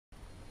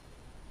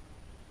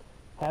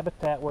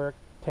Habitat work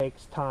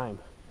takes time.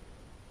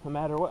 No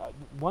matter what,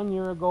 1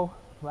 year ago,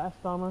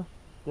 last summer,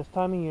 this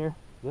time of year,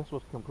 this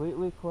was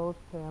completely closed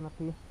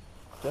canopy,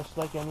 just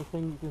like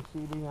anything you can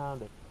see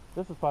beyond it.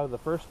 This is probably the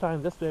first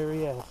time this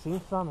area has seen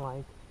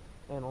sunlight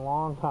in a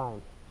long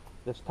time,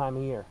 this time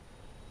of year.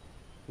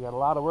 We got a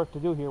lot of work to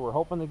do here. We're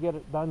hoping to get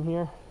it done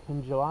here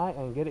in July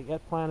and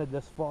get planted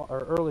this fall,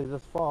 or early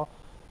this fall,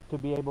 to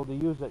be able to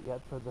use it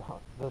yet for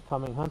the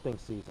coming hunting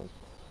season.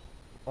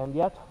 And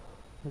yet,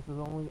 this is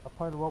only a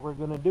part of what we're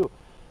going to do.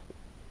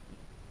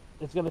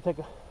 It's going to take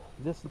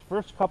this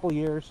first couple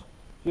years,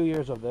 few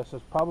years of this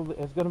is probably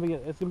it's going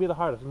to be the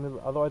hardest.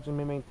 Otherwise, it's going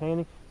to be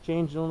maintaining,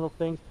 changing little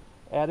things,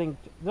 adding.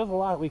 There's a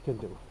lot we can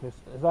do. There's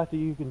a lot that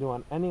you can do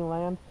on any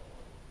land,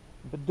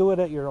 but do it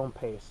at your own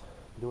pace.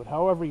 Do it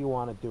however you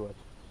want to do it.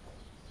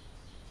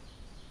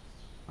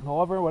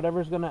 However,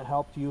 whatever's going to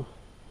help you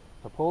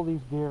to pull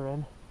these deer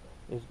in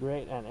is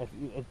great. And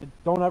if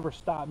don't ever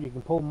stop, you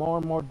can pull more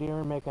and more deer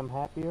and make them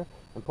happier,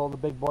 and pull the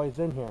big boys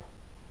in here.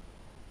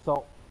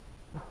 So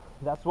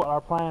that's what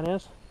our plan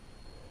is,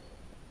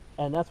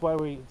 and that's why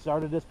we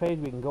started this page.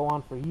 We can go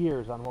on for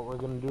years on what we're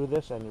going to do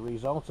this and the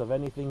results of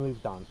anything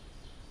we've done.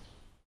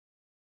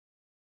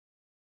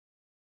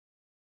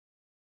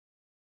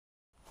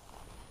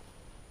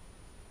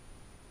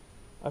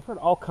 I've heard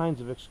all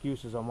kinds of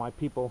excuses on why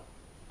people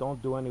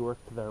don't do any work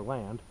to their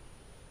land.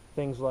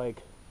 Things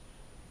like,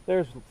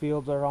 there's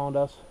fields around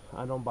us,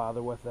 I don't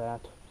bother with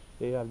that,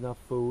 they have enough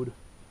food.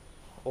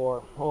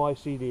 Or, oh, I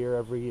see deer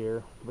every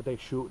year, but they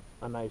shoot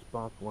a nice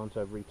buck once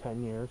every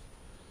 10 years.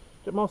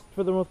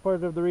 For the most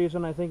part of the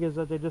reason, I think, is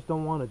that they just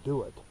don't want to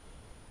do it.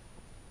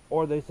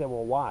 Or they say,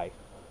 well, why?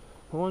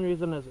 The one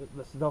reason is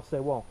they'll say,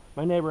 well,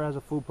 my neighbor has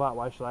a food plot,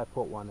 why should I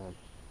put one in?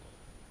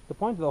 The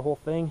point of the whole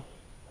thing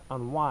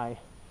on why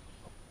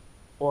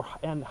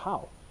and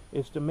how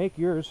is to make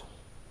yours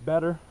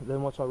better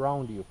than what's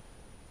around you.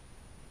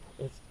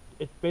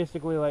 It's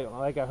basically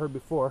like I heard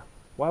before,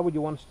 why would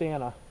you want to stay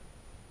in a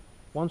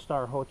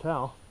 1-star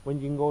hotel when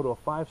you can go to a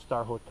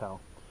 5-star hotel?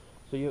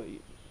 So you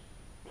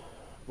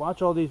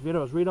watch all these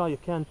videos, read all you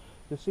can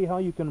to see how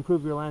you can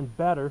improve your land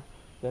better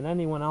than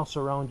anyone else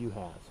around you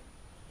has.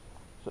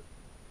 So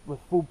with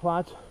food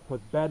plots,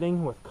 with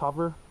bedding, with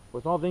cover,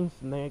 with all things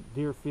to make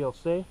deer feel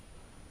safe.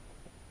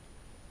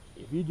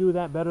 If you do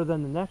that better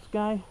than the next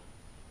guy,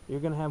 you're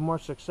going to have more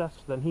success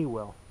than he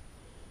will.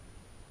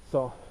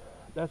 So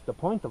that's the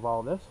point of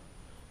all this.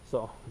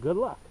 So good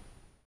luck.